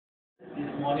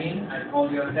morning, I call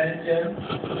your attention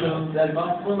to the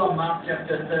Gospel of Mark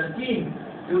chapter 13,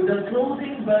 to the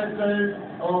closing verses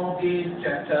of this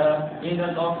chapter in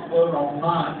the Gospel of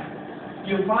Mark.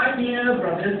 You find here,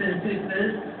 brothers and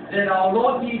sisters, that our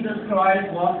Lord Jesus Christ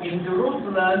was in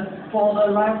Jerusalem for the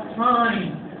last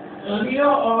time. Earlier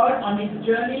on his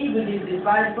journey with his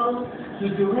disciples to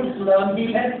Jerusalem, he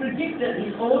had predicted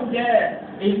his own death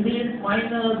in this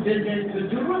final visit to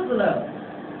Jerusalem.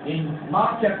 In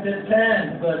Mark chapter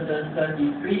 10, verses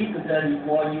 33 to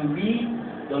 34, you read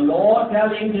the Lord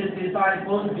telling his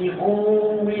disciples,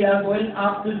 "Behold, we are going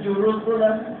up to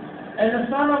Jerusalem, and the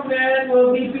Son of Man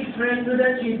will be betrayed to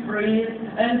the chief priests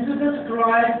and to the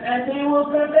scribes, and they will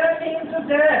condemn him to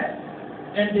death,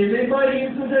 and deliver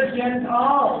him to the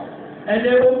Gentiles, and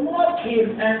they will mock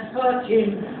him and search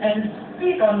him and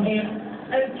spit on him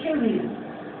and kill him.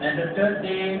 And the third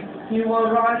day he will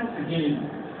rise again."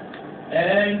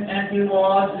 And as he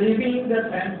was leaving the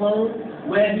temple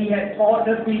where he had taught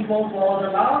the people for the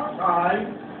last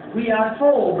time, we are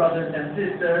told, brothers and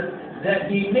sisters,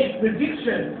 that he made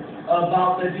predictions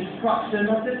about the destruction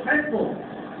of the temple.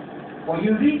 For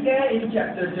you read there in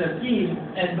chapter 13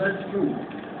 and verse 2.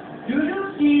 "Do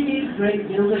you see these great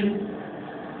buildings?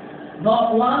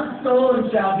 Not one stone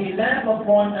shall be left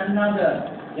upon another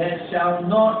that shall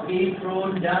not be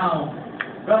thrown down."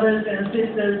 Brothers and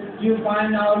sisters, you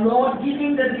find our Lord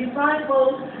giving the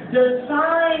disciples the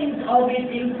signs of his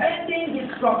impending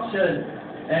destruction,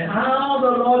 and how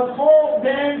the Lord called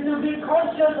them to be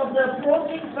conscious of the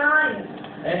approaching signs,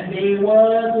 and they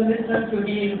were to listen to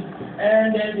him,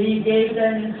 and then he gave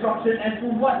them instruction as to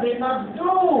what they must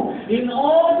do in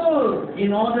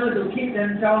order to keep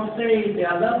themselves safe,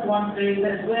 their loved ones safe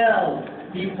as well.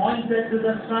 He pointed to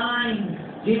the signs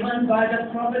given by the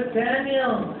prophet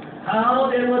Daniel, how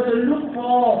they were to look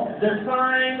for the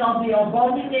sign of the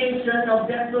abomination of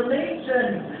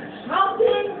desolation.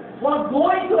 Something was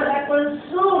going to happen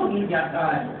soon in their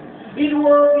time. It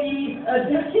will be a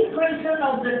desecration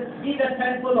in the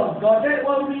temple of God that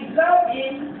will result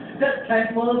in the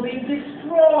temple being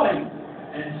destroyed.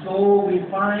 And so we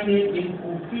find it being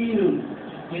fulfilled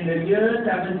in the year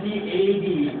 70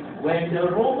 AD, when the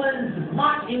Romans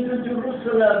marched into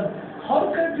Jerusalem,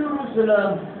 conquered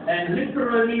Jerusalem, and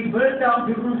literally burned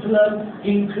down Jerusalem,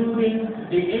 including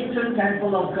the ancient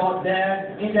temple of God there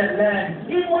in that land.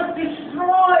 It was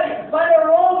destroyed by the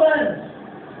Romans.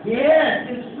 Yes,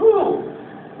 it's true.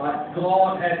 But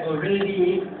God had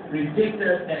already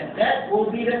predicted that that will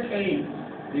be the case,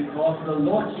 because the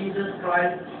Lord Jesus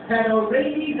Christ had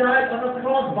already died on the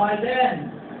cross by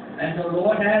then. And the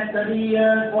Lord had 30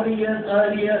 years, 40 years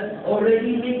earlier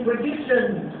already made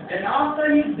predictions. And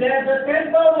after his death, the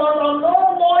temple was of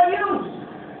no more use.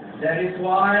 That is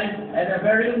why, at the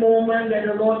very moment that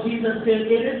the Lord Jesus said,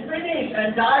 "It is finished,"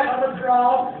 and died on the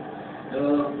cross,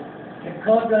 the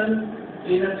curtain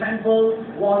in the temple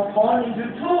was torn into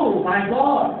two by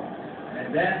God.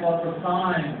 And that was a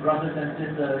sign, brothers and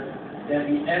sisters, that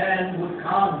the end would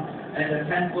come, and the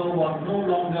temple was no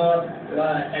longer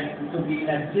to be in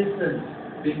existence,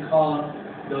 because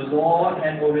the Lord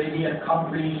had already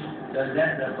accomplished the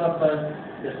purpose,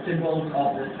 the symbols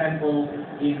of the temple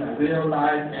in real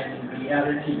life and in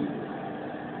reality.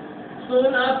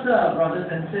 Soon after,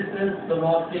 brothers and sisters, the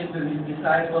Lord said to his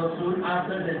disciples, soon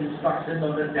after the destruction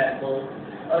of the temple,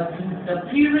 a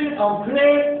period of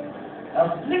great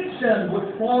affliction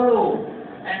would follow.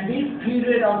 And this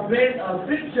period of great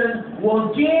affliction will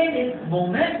gain its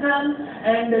momentum,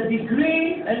 and the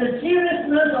degree and the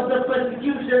seriousness of the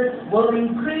persecution will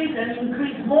increase and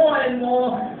increase more and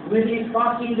more with his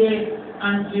passing day,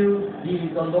 until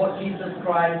the Lord Jesus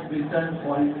Christ returns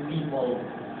for his people.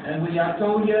 And we are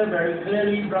told here very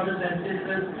clearly, brothers and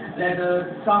sisters, that the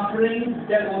suffering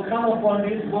that will come upon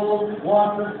this world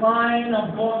was a sign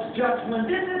of God's judgment.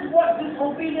 This is what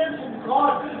disobedience to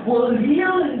God will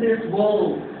yield in this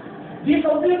world.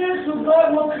 Disobedience to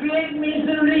God will create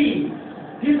misery.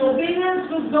 Disobedience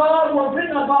to God will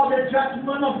bring about the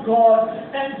judgment of God.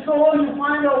 And so you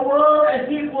find the world as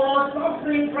it was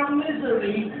suffering from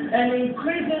misery, and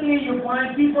increasingly you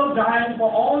find people dying for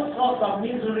all sorts of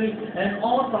misery and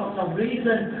all sorts of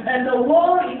reasons. And the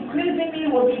world increasingly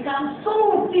will become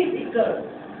so difficult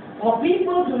for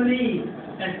people to live,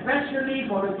 especially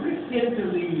for the Christian to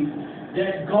live,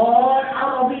 that God,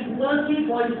 out of his mercy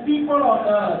for his people on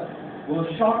earth, will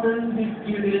shorten this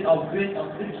period of great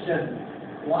affliction.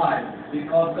 Why?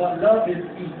 Because God loves his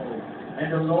people,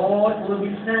 and the Lord will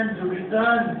be sent to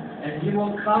return, and he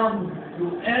will come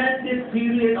to end this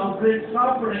period of great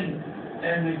suffering,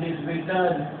 and with his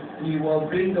return he will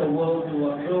bring the world to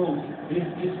a close. this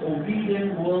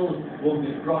disobedient world will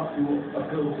be brought to a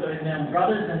closer end.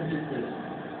 Brothers and sisters,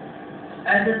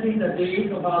 ever since the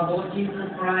days of our Lord Jesus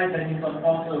Christ and His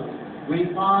apostles, we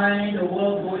find the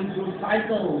world going through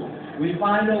cycles. We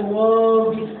find the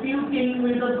world disputing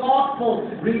with the gospel,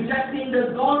 rejecting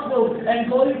the gospel, and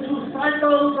going through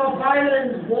cycles of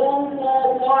violence. World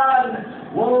War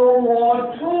I, World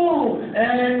War II,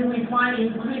 and we find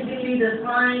increasingly the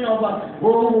sign of a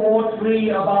World War III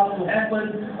about to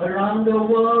happen around the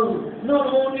world.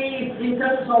 Not only in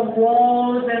terms of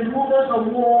wars and rumors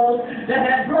of wars that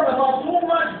have brought about so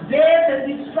much death and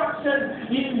destruction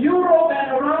in Europe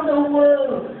and around the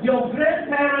world. Your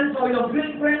grandparents or your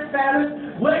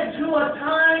great-grandparents went through a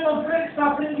time of great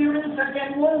suffering during the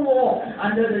Second World War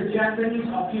under the Japanese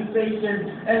occupation.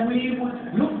 And we would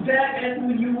look back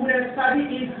and you would have studied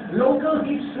in local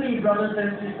history, brothers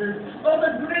and sisters, of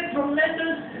the great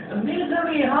tremendous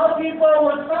misery, how people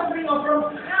were suffering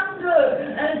from hunger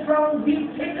and from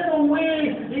being taken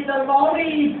away in the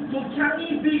lorry to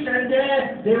Changi Beach, and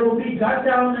there they will be gunned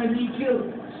down and be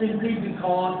killed simply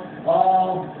because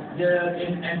of the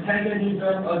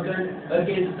antagonism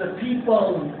against the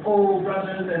people. Oh,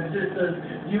 brothers and sisters,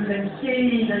 you can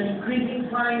see the increasing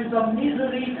signs of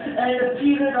misery and a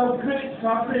period of great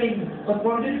suffering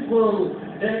upon this world.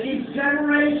 Each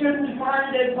generation we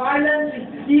find that violence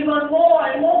is even more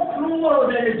and more cruel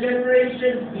than the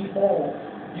generations before.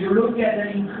 You look at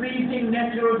the increasing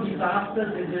natural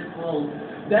disasters in this world.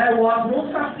 There was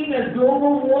no such thing as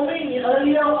global warming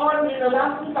earlier on in the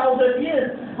last 2,000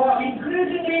 years, but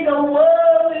increasingly the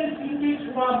world is in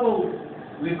deep trouble.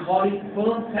 We call it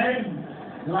birth pain.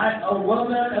 Like a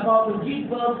woman about to give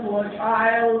birth to a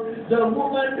child, the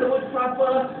woman will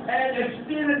suffer and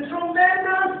experience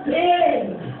tremendous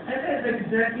pain. And that's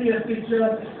exactly a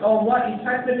picture of what is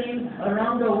happening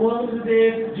around the world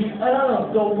today. The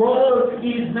earth, the world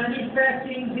is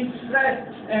manifesting distress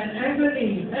and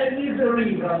agony and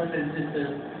misery, brothers and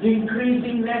sisters.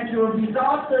 Increasing natural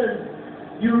disasters.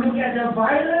 You look at the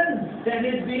violence that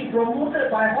is being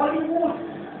promoted by Hollywood.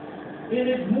 In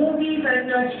its movies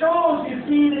and shows, you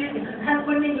see it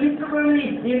happening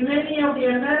literally in many of the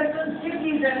American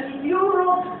cities and in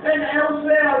Europe and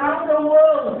elsewhere around the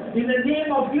world. In the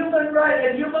name of human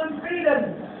rights and human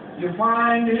freedom, you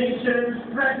find nations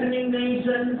threatening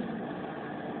nations.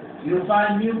 You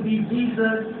find new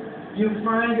diseases. You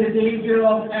find the danger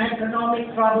of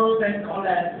economic troubles and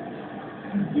collapse.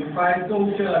 You find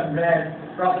social unrest,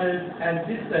 brothers and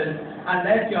sisters.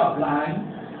 Unless you are blind,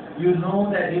 you know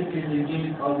that this is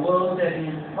indeed a world that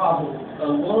is troubled,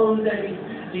 a world that is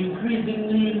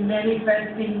increasingly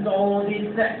manifesting all this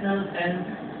sadness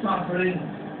and suffering.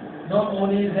 Not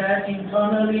only that,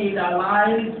 internally in our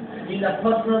lives, in the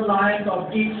personal lives of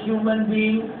each human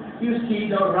being, you see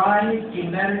the rise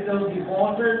in marital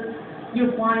divorces.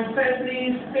 You find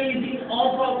families facing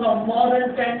all sorts of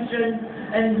modern tension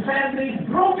and families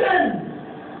broken.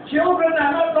 Children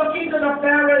are not talking to the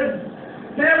parents.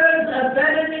 Parents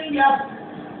abandoning their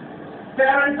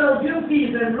parental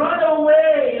duties and run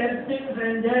away and things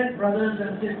and that, brothers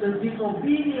and sisters,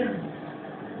 disobedience,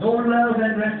 no love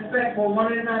and respect for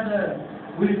one another.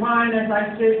 We find, as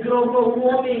I said, global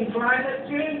warming, climate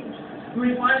change.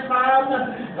 We find some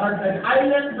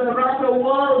islands around the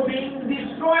world being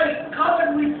destroyed,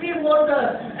 covered with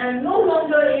seawater, and no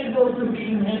longer able to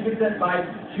be inhabited by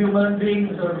human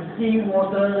beings, or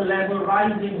seawater level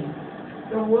rising.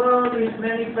 The world is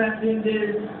manifesting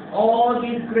this, all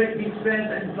these great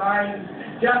distress and signs.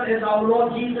 Just as our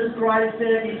Lord Jesus Christ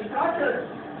said, it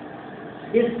started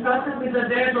with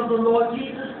the death of the Lord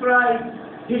Jesus Christ.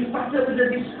 It started with the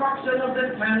destruction of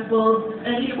the temple,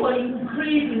 and it will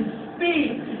increase in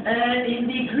speed and in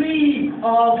degree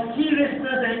of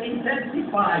seriousness and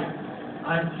intensify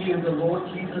until the Lord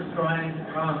Jesus Christ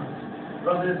comes.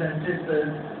 Brothers and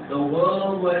sisters, the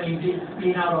world will indeed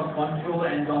spin out of control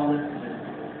and lawlessness.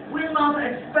 We must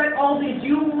expect all this.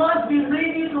 You must be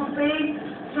ready to face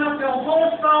such a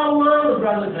hostile world,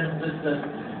 brothers and sisters.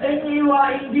 And you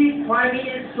are indeed finding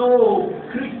it so.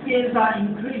 Christians are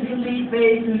increasingly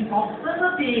faced with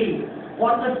hostility.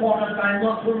 Once upon a time,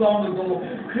 not too long ago,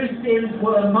 Christians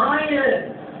were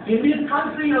admired in this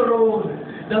country alone.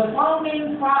 The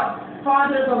founding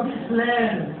fathers of this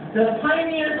land, the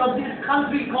pioneers of this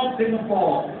country called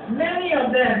Singapore, many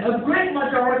of them, a great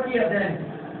majority of them,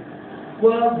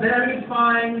 were very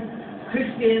fine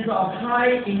Christians of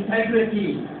high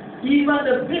integrity. Even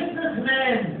the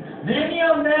businessmen, many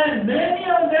of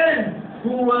them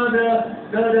who were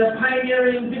the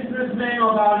pioneering businessmen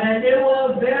of our land, they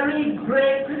were very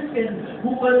great Christians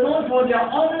who were known for their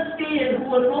honesty and who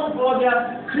were known for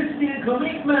their Christian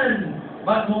commitment.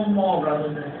 But no more,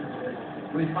 brothers and sisters.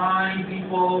 We find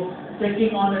people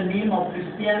taking on the name of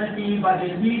Christianity, but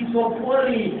they live so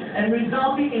poorly and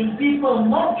resulting in people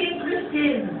mocking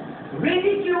Christians,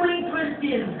 ridiculing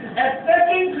Christians,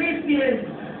 attacking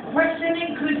Christians,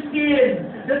 questioning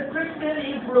Christians. The Christian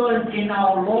influence in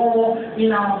our law, in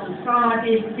our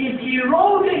society, is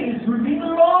eroding, it's being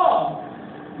lost.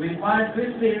 We find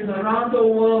Christians around the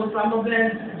world, some of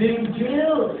them being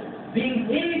jailed, being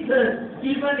hated,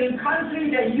 even in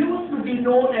countries that used to be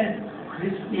known as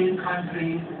Christian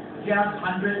countries just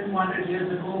 100, 200 years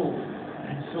ago.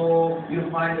 And so you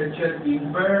find the church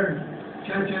being burned,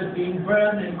 churches being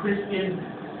burned, and Christians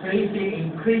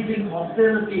facing increasing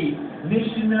hostility.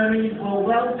 Missionaries were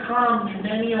welcome in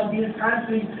many of these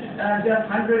countries just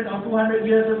 100 or 200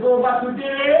 years ago, but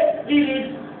today it is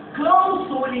close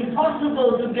to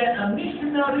impossible to get a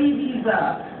missionary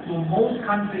visa to most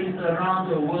countries around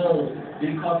the world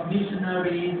because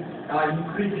missionaries are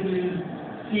increasingly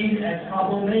seen as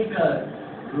troublemakers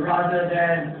rather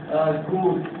than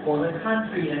good for the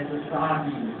country and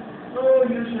society. So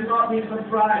you should not be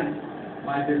surprised,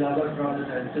 my beloved brothers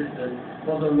and sisters,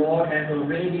 for the Lord has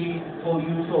already told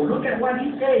you so. Look at what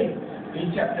He says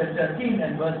in chapter 13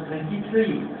 and verse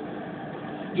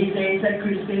 23. He says that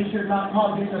Christians should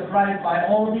not be surprised by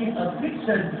all these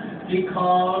afflictions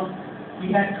because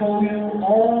He had told you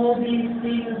all these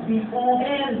things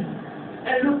beforehand.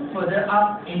 And look further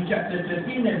up in chapter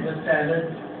 13 and verse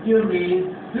 7, you read,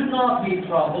 do not be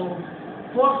troubled,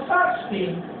 for such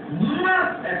things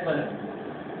must happen.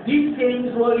 These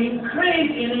things will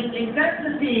increase in its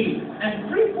intensity and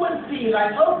frequency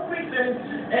like earthquakes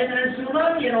and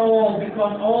tsunami and all,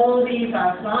 because all these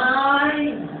are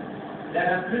signs that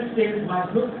a Christian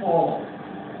must look for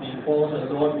before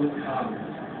the Lord would come.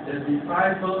 The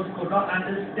disciples could not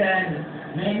understand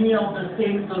many of the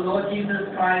things the Lord Jesus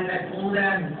Christ had told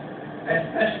them,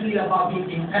 especially about His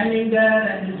impending death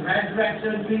and His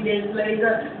resurrection 3 days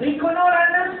later. They could not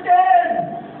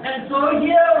understand. And so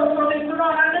here also they could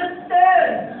not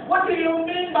understand. What do you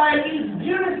mean by this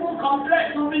beautiful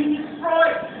complex will be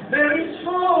destroyed very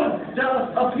soon?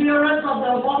 The appearance of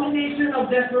the abomination of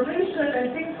desolation and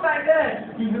things like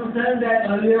that. If you turn that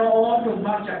earlier on to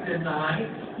Mark chapter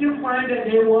 9, you find that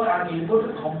they were unable to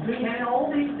comprehend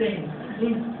all these things.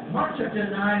 In Mark chapter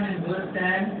 9 and verse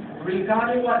 10,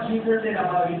 regarding what Jesus said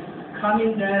about His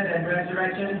coming death and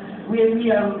resurrection, we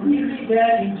read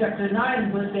that in chapter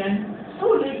 9 verse 10,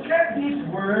 so they kept these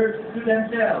words to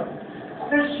themselves,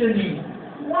 questioning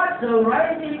what the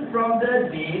rising from the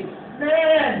dead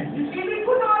meant. You see, they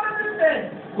could not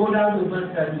understand. Go down to verse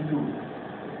 32.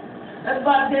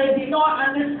 But they did not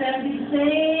understand His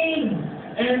saying,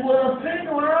 and were afraid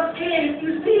to ask Him.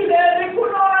 You see that they could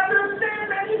not understand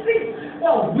anything.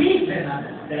 Well, we can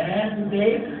understand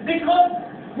today because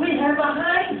we have a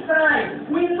hindsight.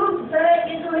 We look back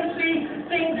into history.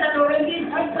 Things had already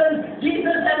happened.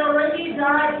 Jesus had already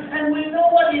died. And we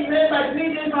know what He meant by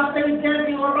 3 days after His death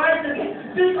He will rise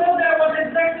again. Because that was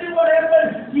exactly what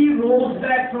happened. He came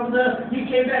back from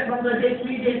the dead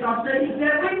 3 days after His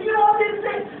death. We knew all these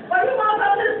things. But you must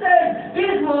understand,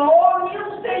 these were all new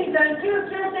things and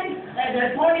future things. At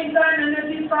that point in time, and the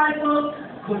disciples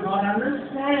could not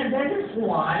understand. That is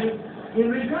why,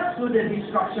 in regards to the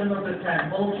destruction of the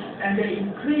temple and the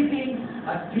increasing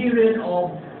period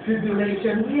of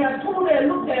tribulation, we are told there,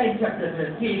 look there in chapter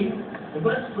 13,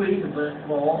 verse 3 to verse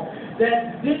 4,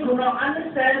 that they could not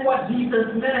understand what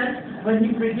Jesus meant when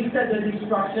He predicted the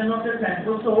destruction of the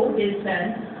temple, so they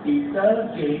sent Peter,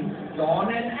 James,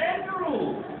 John, and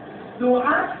Andrew to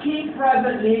ask Him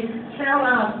privately, tell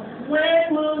us,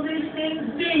 when will these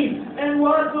things be? And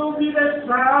what will be the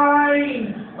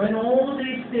sign when all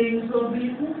these things will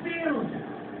be fulfilled?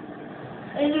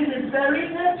 And it is very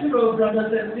natural,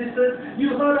 brothers and sisters.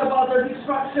 You heard about the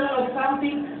destruction of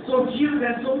something so huge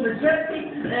and so majestic,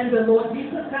 and the Lord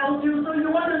Jesus tells you, so you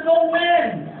want to know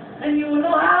when. And you will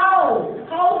know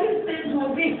how these things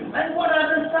will be, and what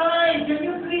are the signs. Can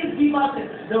you please give us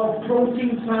the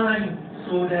approaching sign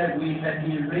so that we can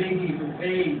be ready to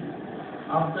face?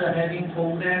 After having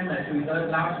told them, as we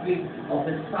heard last week, of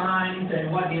the signs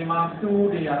and what they must do,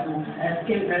 they are to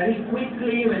escape very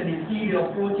quickly when they see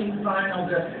the approaching sign of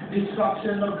the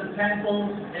destruction of the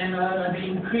temple and the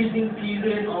increasing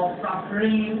period of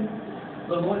suffering.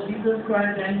 The Lord Jesus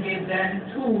Christ then gave them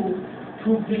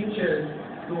two pictures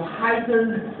to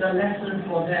heighten the lesson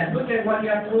for them. Look at what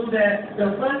He has told there.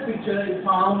 The first picture is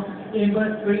found in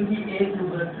verse 28 to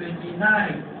verse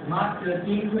 29. Mark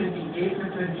 13, 28 to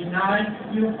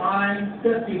 29, you find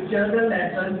the picture, the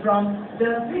lesson from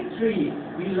the fig tree.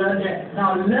 We learn that.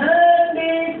 Now learn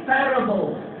this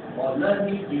parable, or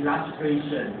learn this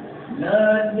illustration.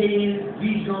 learn this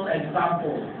visual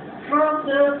example from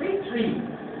the fig tree.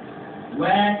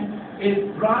 When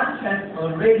its branch has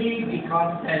already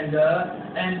become tender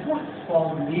and puts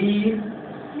forth leaves,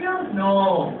 you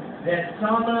know that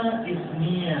summer is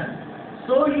near.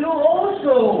 So you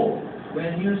also,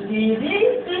 when you see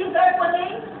these things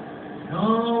happening,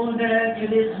 know that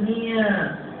it is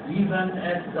near, even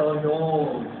at the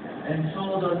door. And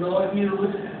so the Lord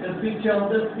used the picture of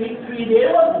the fig tree. They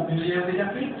were familiar with the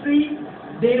fig tree.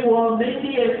 They were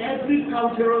mainly an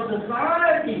agricultural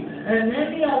society, and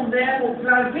many of them would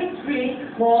plant fig tree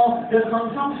for the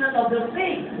consumption of the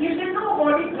fig. You see,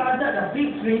 nobody planted a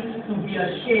fig tree to be a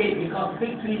shade, because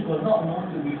fig trees were not known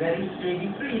to be very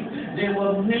shady trees. They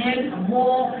were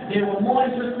more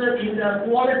interested in the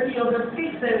quality of the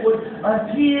figs that would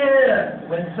appear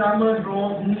when summer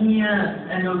draws near.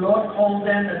 And the Lord called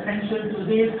them attention to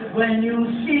this. When you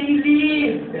see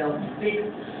leaves, there will be figs.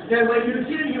 That when you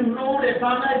see, you know that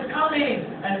summer is coming,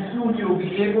 and soon you'll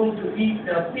be able to eat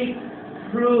the fig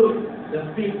fruit, the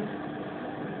fig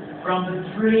from the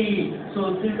tree.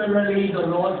 So similarly, the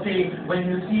Lord says, when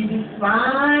you see these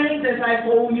signs as I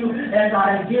told you, as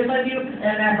I have given you,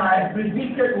 and as I have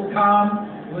predicted will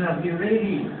come, well, be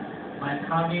ready. My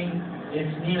coming is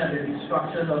near. The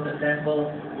destruction of the temple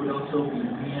would also be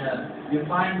near. You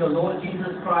find the Lord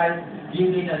Jesus Christ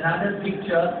giving another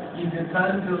picture. If you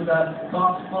turn to the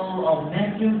Gospel of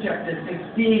Matthew chapter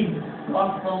 16,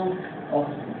 Gospel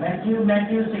of Matthew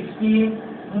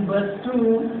 16, verse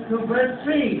 2 to verse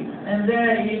 3. And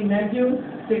there in Matthew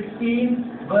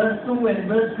 16, verse 2 and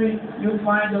verse 3, you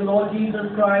find the Lord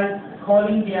Jesus Christ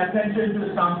calling their attention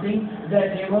to something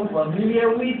that they were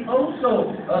familiar with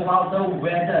also, about the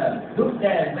weather. Look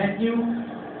there, Matthew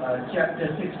chapter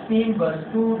 16, verse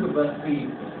 2 to verse 3.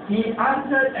 He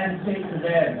answered and said to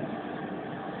them,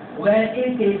 when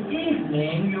it is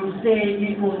evening, you say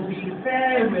it will be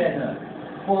fair weather,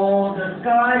 for the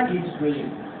sky is gray.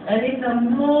 And in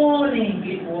the morning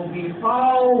it will be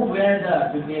foul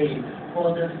weather today,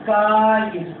 for the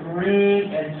sky is gray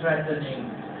and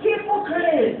threatening.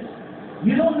 Hypocrites!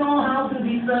 You don't know how to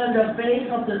discern the face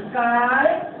of the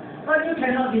sky, but you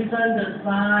cannot discern the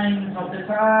signs of the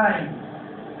times.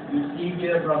 You see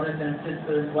here, brothers and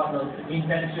sisters, what the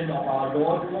intention of our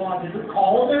Lord was, is to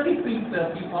call the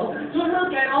people to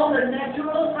look at all the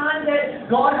natural signs that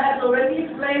God has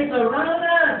already placed around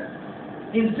us.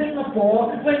 In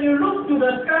Singapore, when you look to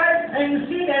the sky and you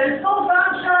see there is no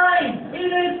sunshine, it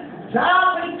is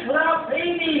dark and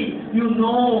cloudy, you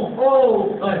know,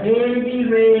 oh, a heavy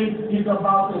rain is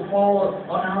about to fall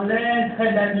on our land,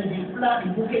 and there may be flood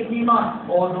in Bukit Timah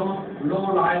or those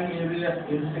low-lying areas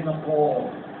in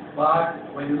Singapore.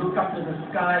 But when you look up to the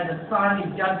sky, the sun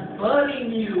is just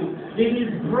burning you. It is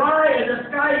bright and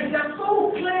the sky is just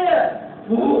so clear.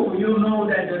 Ooh, you know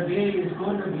that the day is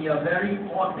going to be a very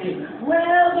hot day.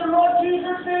 Well, the Lord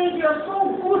Jesus says you are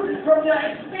so good. From your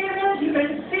experience, you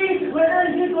can see whether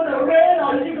it is going to rain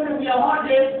or is it going to be a hot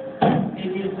day.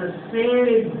 It is the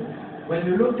same. When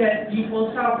you look at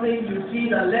people suffering, you see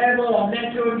the level of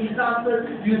natural disasters,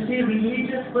 you see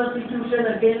religious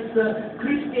persecution against the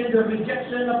Christians, the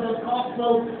rejection of the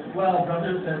gospel. Well,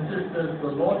 brothers and sisters,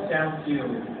 the Lord tells you,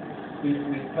 His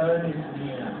return is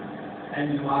near,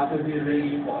 and you are to be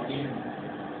ready for Him.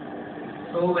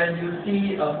 So when you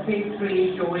see a fig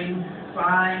tree showing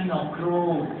sign of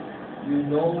growth, you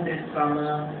know that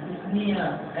summer is near.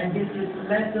 And this is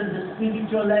the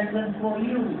spiritual lesson for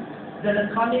you. That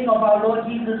the coming of our Lord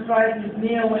Jesus Christ is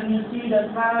near when you see the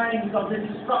signs of the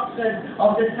destruction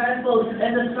of the temple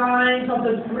and the signs of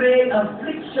the great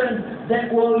affliction that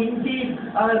will indeed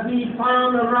be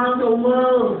found around the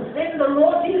world. And the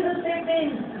Lord Jesus said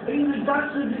things in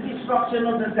regards to the destruction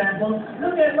of the temple.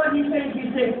 Look at what He says. He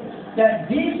said that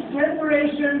this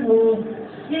generation will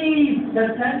see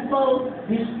the temple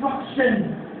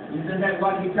destruction. Isn't that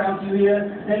what He tells you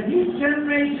here? That this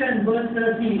generation, verse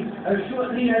 13,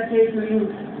 assuredly I say to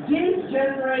you, this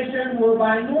generation will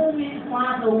by no means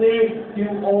pass away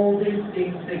till all these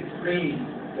things take place.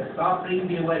 The suffering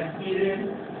they will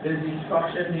experience, the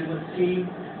destruction they will see,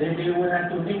 that they will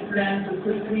have to make plans to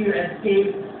quickly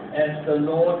escape as the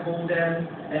Lord told them.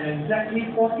 And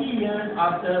exactly 40 years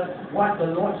after what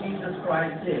the Lord Jesus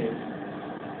Christ said,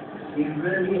 it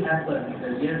really happened in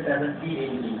the year 70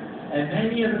 AD. And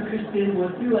many of the Christians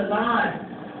were still alive.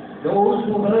 Those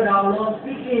who heard our Lord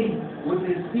speaking would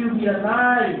still be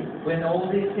alive when all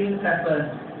these things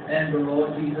happened. And the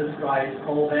Lord Jesus Christ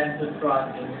called them to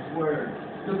trust in His Word.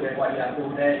 Look at what He has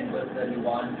told there in verse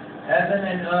 31. Heaven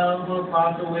and earth will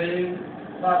pass away,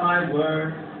 but my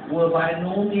word will by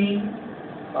no means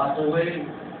pass away.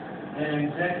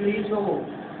 And exactly so,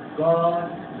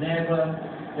 God never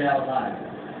tell lies.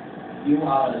 You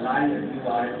are a liar, you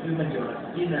are a human, you are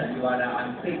a sinner, you are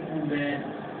an unfaithful man.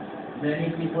 Many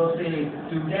people say,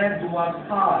 to death do us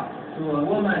part, to a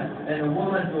woman, and a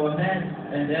woman to a man,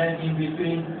 and then in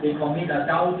between they commit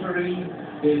adultery,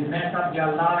 they mess up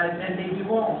their lives, and they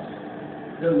divorce.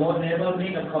 The Lord never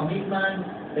made a commitment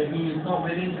that He is not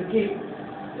willing to keep.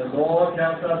 The Lord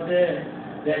tells us there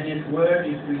that His word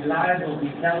is reliable,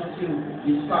 He tells you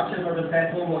destruction of the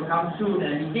temple will come soon,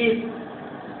 and He did.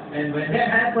 And when that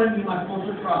happens, you must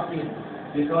also trust Him,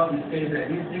 because He says that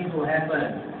these things will happen,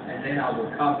 and then I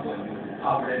will come for you.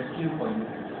 I will rescue for you.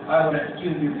 I will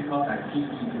rescue you because I pity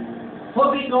you.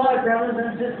 Hoping God, brothers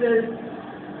and sisters,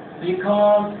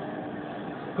 because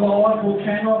God who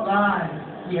cannot lie,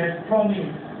 He has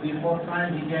promised before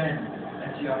time began,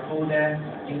 as you are told there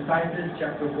in Titus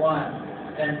chapter 1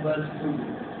 and verse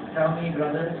 2. Tell me,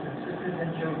 brothers and sisters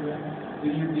and children,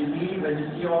 will you believe when you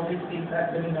see all these things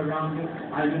happening around you?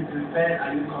 Are you prepared?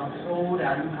 Are you consoled?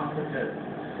 Are you comforted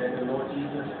that the Lord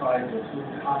Jesus Christ will soon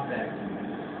come back to you?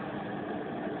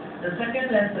 The second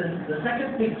lesson, the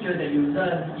second picture that you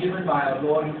learn given by our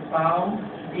Lord is found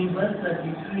in verse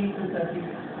 33 to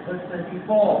verse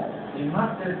 34. In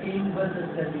Mark 13, verses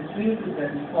 33 to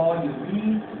 34, you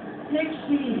read, "Take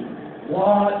heed,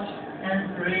 watch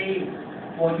and pray,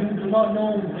 for you do not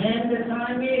know when the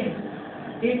time is.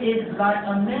 It is like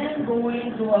a man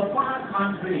going to a far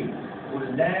country, who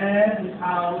left his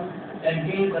house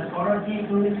and gave authority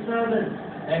to his servants,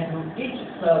 and to each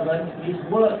servant his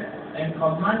work, and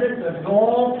commanded the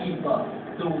doorkeeper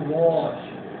to watch."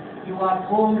 You are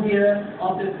told here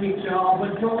of the picture of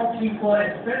a doorkeeper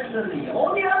especially.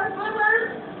 All the other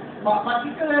servants, but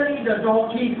particularly the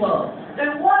doorkeeper.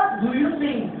 Then what do you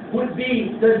think would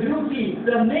be the duty,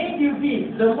 the main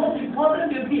duty, the most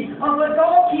important duty of a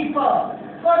doorkeeper?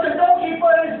 For the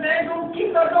doorkeeper is meant to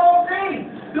keep the door safe,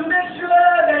 to make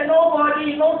sure that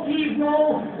nobody, no thief,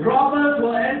 no robbers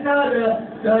will enter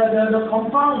the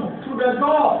compound through the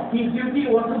door. His duty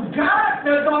was to guard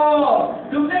the door,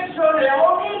 to make sure that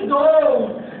only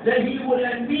those that he would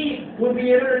meet would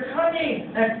be able to come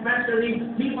in. Especially,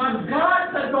 he must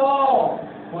guard the door.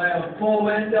 Well, for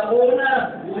when the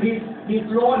owner, his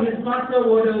lord, his master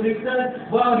would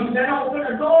return, well, he cannot open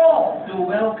the door to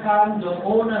welcome the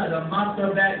owner, the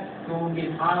master back to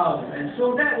his house. And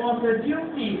so that was the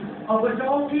duty of a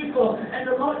doorkeeper. And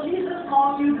the Lord Jesus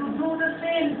calls you to do the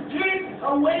same. Keep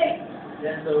awake.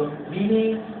 That's the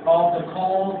meaning of the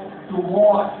call to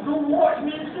watch. To watch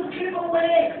means to keep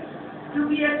awake, to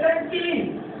be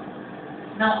attentive.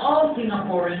 Now, all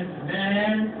Singaporeans,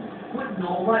 men, would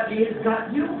know what is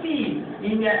God's duty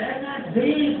in their NS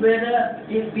days, whether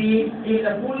it be in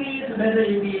the police, whether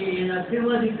it be in a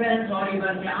civil defense, or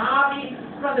even the army.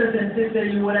 Brothers and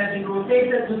sisters, you would have been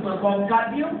rotated to perform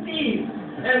God's duty.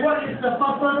 And what is the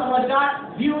purpose of a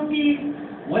God's duty?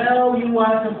 Well, you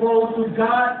are supposed to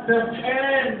guard the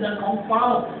camp, the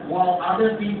compound, while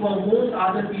most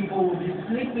other people will be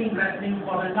sleeping, resting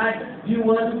for the night. You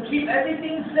were to keep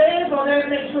everything safe for them,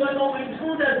 make sure no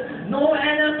intruders, no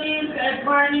enemies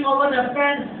climbing over the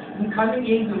fence and coming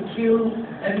in to kill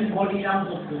everybody else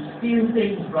or to steal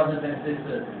things, brothers and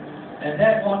sisters. And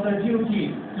that was the duty,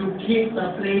 to keep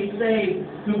the place safe,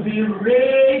 to be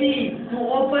ready to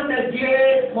open the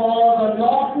gate for the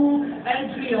lawful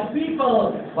entry of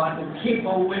people, but to keep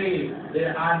away the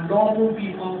unlawful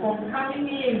people from coming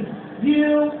in.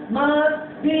 You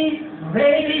must be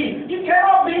ready. It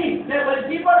cannot be that when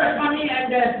people are coming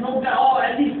and there's no guard, or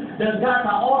at least the guards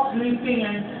are all sleeping,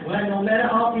 and when no matter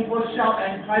how people shout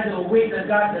and try to wake the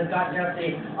guard just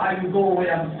say, you go away,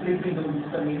 I'm sleeping, don't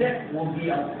disturb me. That will be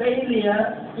a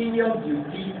failure in your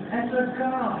duty as a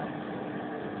guard.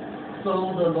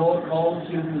 So the Lord calls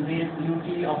you to this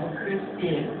duty of a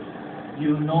Christian.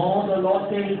 You know the Lord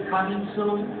says He's coming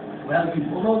soon. Well, you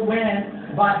don't know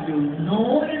when, but you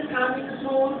know it's coming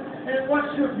soon. And what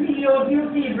should be your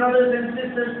duty, brothers and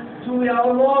sisters, to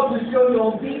our Lord, to show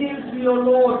your obedience to your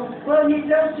Lord? Well, He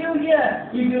tells you here,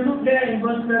 if you look there in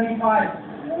verse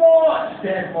 35, watch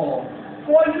therefore,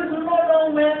 for you do not know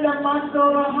when the master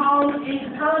of the house is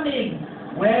coming,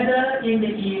 whether in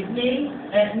the evening,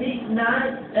 at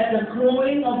midnight, at the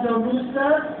crowing of the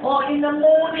rooster, or in the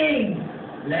morning.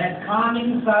 Let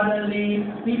coming suddenly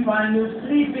He find you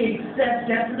sleeping. That's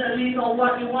definitely not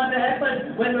what you want to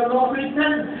happen when the Lord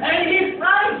returns. And He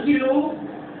finds you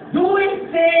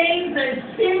doing things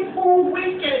and sinful,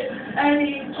 wicked, and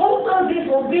in total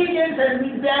disobedience and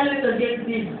rebellion against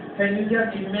Him. Can you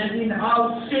just imagine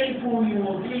how shameful you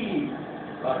will be?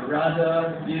 But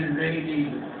rather be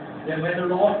ready that when the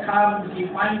Lord comes, He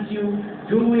finds you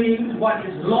doing what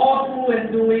is lawful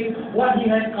and doing what He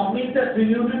has committed to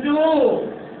you to do.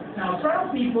 Now,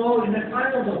 some people in the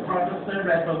time of the Protestant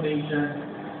Reformation,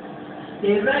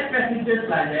 they read passages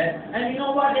like that, and you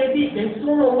know what they did? They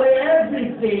threw away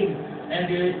everything, and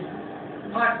they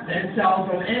cut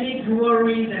themselves from any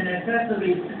jewelry and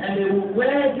accessories, and they would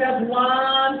wear just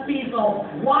one piece of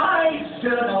white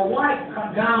shirt or white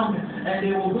gown, and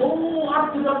they will go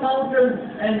up to the mountain,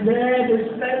 and there they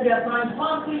spend their time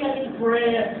fasting and in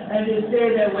prayer, and they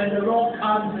say that when the Lord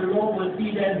comes, the Lord will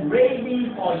see them ready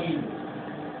for Him.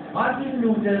 Martin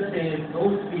Luther says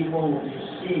those people will be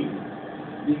ashamed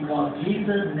because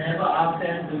Jesus never asked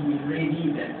them to be ready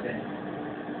themselves.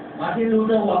 Martin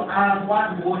Luther was asked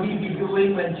what would he be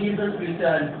doing when Jesus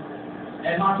returned.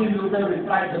 And Martin Luther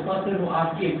replied to the person who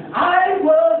asked him, I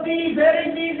will be very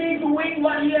busy doing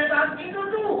what He has asked me to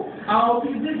do. I will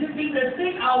be visiting the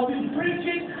sick, I will be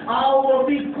preaching, I will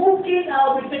be cooking,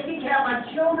 I will be taking care of my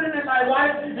children and my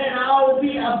wife, and I will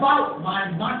be about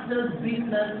my Master's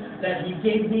business that He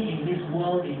gave me in this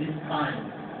world, in this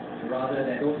time. Rather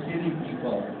than those silly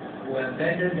people who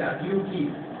abandon their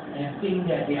duties and think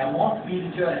that they are more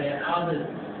spiritual than others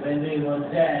when they were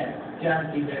there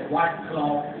just in that white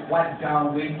cloth, white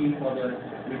gown, waiting for the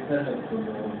return of the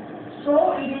Lord.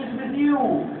 So it is with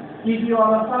you. If you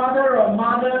are a father or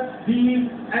mother, be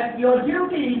at your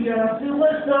duty. If you are a civil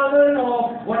servant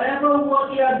or whatever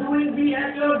work you are doing, be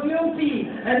at your duty.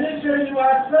 And make sure you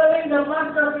are serving the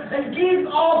Master and give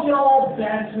all your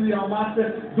best to your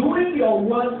Master, doing your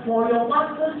work for your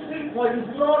Master's sake, for His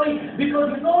glory,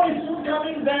 because you know He's soon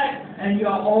coming back. And you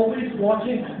are always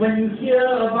watching when you hear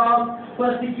about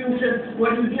persecution,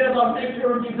 when you hear about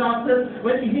natural disasters,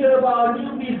 when you hear about a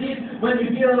new disease, when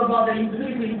you hear about the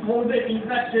increase in COVID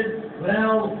infection,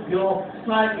 well, your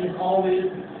sight is always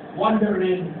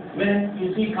wondering, when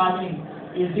is He coming?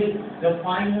 Is it the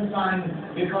final sign?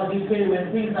 Because He said when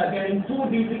things are getting too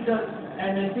difficult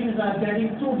and when things are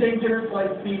getting too dangerous for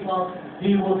His people,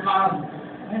 He will come.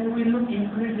 And we look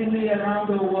increasingly around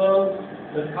the world,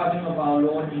 the coming of our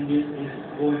Lord in this is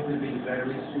going to be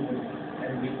very soon,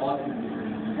 and we ought to be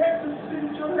ready. That's a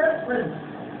spiritual lesson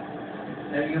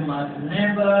that you must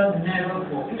never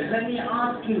forget. Let me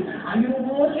ask you, are you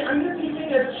watching? Are you teaching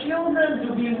your children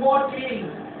to be watching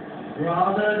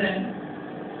rather than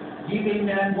giving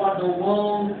them what the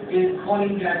world is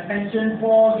calling their attention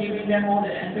for, giving them all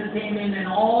the entertainment and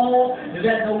all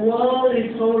that the world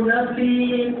is so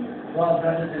lovely? Well,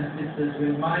 brothers and sisters,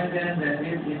 remind them that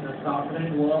this is a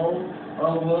suffering world,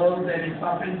 a world that is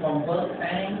suffering from birth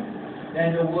pangs,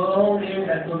 and the world is,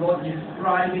 as the Lord is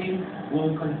describing,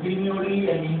 will continually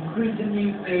and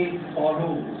increasingly face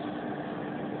sorrows.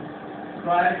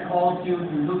 Christ calls you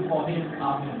to look for His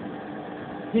coming.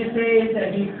 He says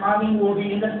that His coming will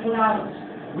be in the clouds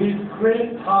with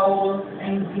great power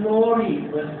and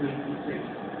glory, verse 26.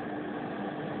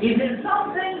 Is it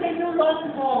something that you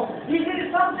long for? Is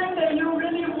it something that you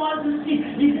really want to see?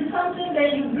 Is it something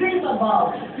that you dream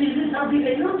about? Is it something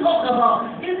that you talk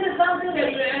about? Is it something that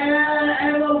you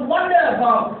ever wonder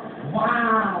about?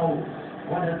 Wow!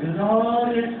 What a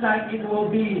glorious sight it will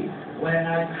be when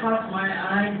I cast my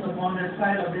eyes upon the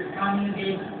sight of this coming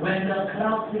day, when the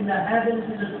clouds in the heavens,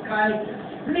 in the sky,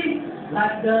 split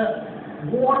like the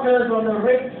waters on the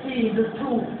Red Sea, the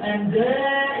two, and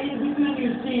there in between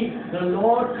you see the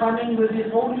Lord coming with His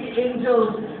holy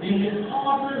angels in His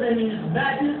horses and in His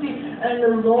majesty, and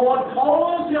the Lord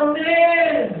calls your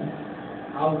name.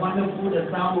 How wonderful the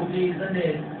sound will be, isn't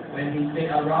it? When He says,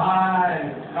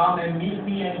 arise, come and meet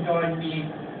me and join me.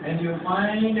 And you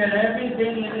find that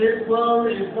everything in this world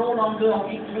is no longer of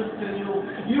interest to you.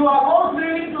 You are most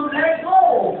willing to let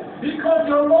go because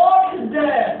your Lord is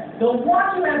there. The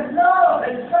one you have loved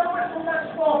and suffered so much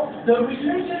for, the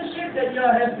relationship that you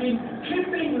have been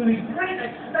keeping with great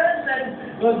expense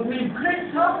and with great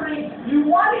suffering, you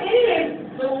want Him.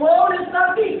 The world is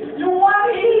nothing. You want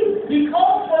Him. He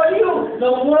calls for you. The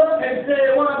world can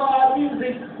say, what about our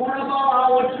music? What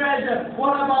about our treasure?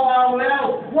 What about our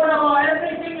wealth? What about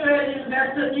everything you have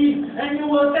invested in? And you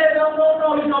will say, no,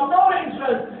 it's of no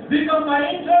interest. Because my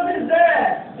interest is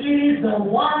there. It is the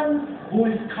one who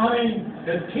is coming,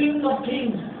 the King of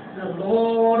Kings, the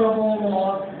Lord of all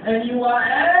lords. And you are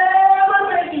ever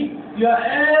ready. You are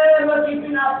ever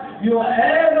keeping up. You are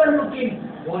ever looking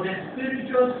for the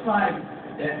spiritual sight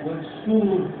that will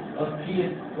soon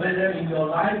appear, whether in your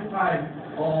lifetime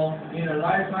or in the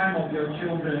lifetime of your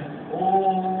children.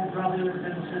 Oh, brothers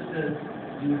and sisters,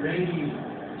 be ready,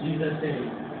 Jesus says.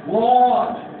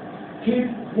 Watch, keep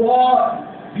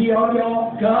watch, be on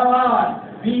your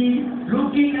guard, be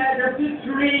looking at the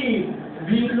victory,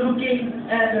 be looking looking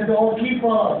at the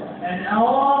doorkeeper and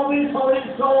always hold it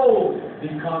so,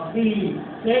 because he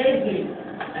says it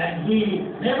and he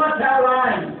never tells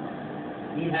lies.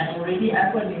 It had already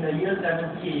happened in the year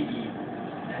 70 AD.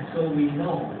 And so we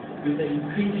know, with the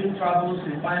increasing troubles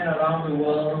we find around the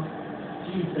world,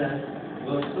 Jesus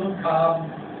will soon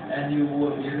come and you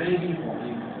will be ready for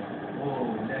him.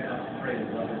 Oh, let us pray,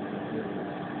 brothers and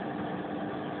sisters.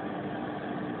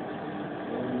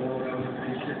 Oh Lord, our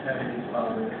gracious Heavenly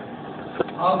Father,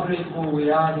 how grateful we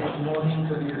are this morning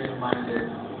to be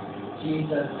reminded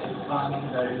Jesus is coming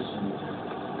very soon.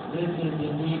 This is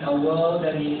indeed a world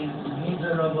that is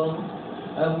miserable,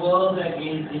 a world that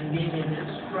is indeed in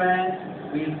distress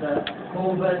with the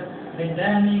COVID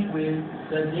pandemic, with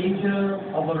the danger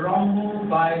of a wrong move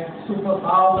by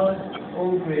superpowers.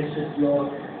 Oh gracious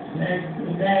Lord,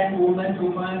 man, woman to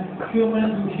man,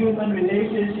 human to human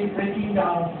relationship breaking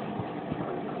down.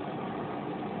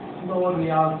 Lord, we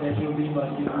ask that you be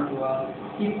merciful to us.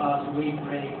 Keep us, we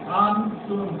pray. Come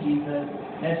soon, Jesus,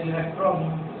 as you have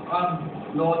promised. Come,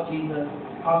 Lord Jesus,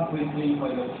 come quickly for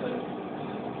your church.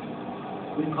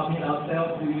 We commit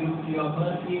ourselves to you, to your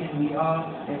mercy, and we ask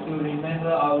that you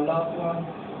remember our loved ones.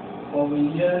 For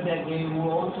we hear that they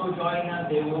will also join us,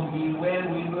 they will be where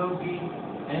we will be,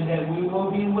 and that we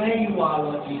will be where you are,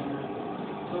 Lord Jesus.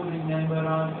 So remember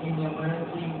us in your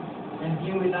mercy, and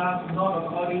deal with us not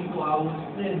according to our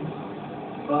sins,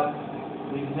 but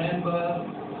remember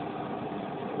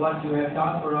what you have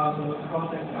done for us on the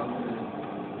cross at Calvary.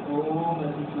 Oh,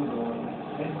 merciful Lord,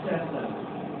 accept us,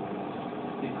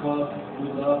 because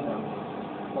you love us.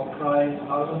 For Christ,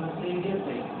 our Lord and Savior's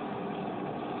sake.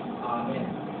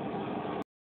 Amen.